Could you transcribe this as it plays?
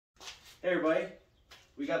Hey everybody,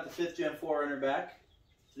 we got the 5th Gen 4Runner back.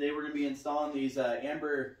 Today we're going to be installing these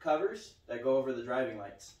amber covers that go over the driving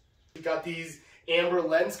lights. We got these amber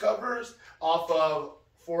lens covers off of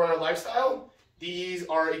 4Runner Lifestyle. These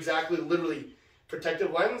are literally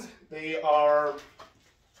protective lens. They are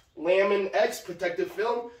Lamin X protective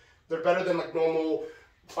film. They're better than like normal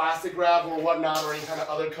plastic wrap or whatnot or any kind of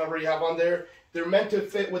other cover you have on there. They're meant to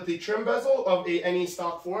fit with the trim bezel of any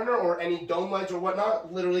stock 4Runner or any dome lights or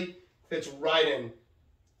whatnot. Literally fits right in.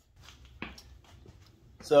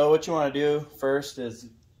 So what you want to do first is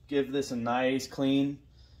give this a nice clean.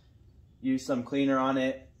 Use some cleaner on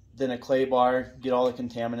it, then a clay bar, get all the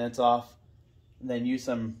contaminants off, and then use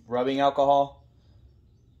some rubbing alcohol.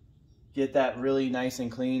 Get that really nice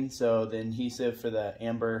and clean so the adhesive for the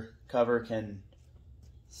amber cover can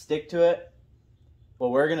stick to it.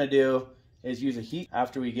 What we're going to do is use a heat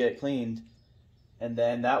after we get it cleaned, and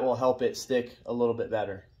then that will help it stick a little bit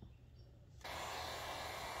better.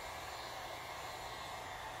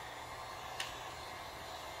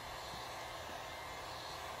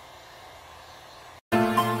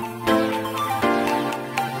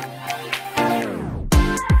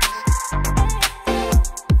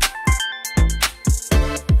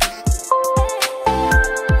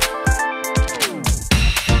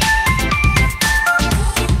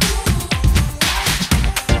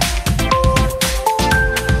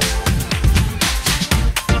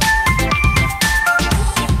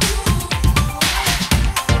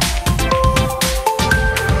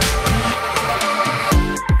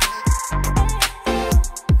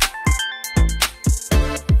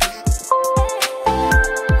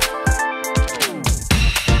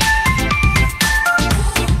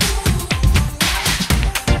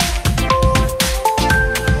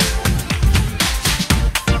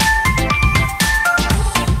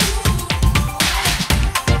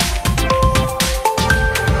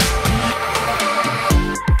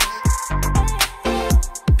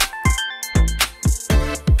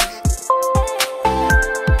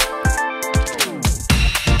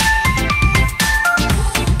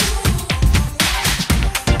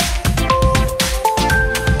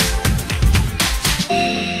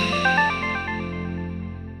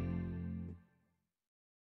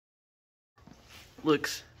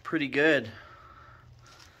 Looks pretty good.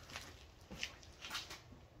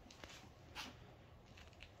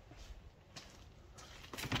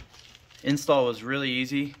 Install was really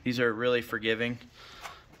easy. These are really forgiving.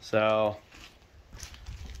 So,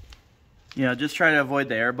 just try to avoid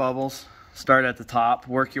the air bubbles. Start at the top,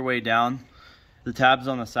 work your way down. The tabs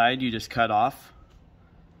on the side you just cut off.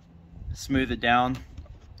 Smooth it down,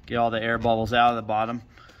 get all the air bubbles out of the bottom.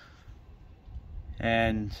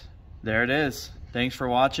 And there it is. Thanks for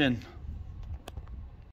watching.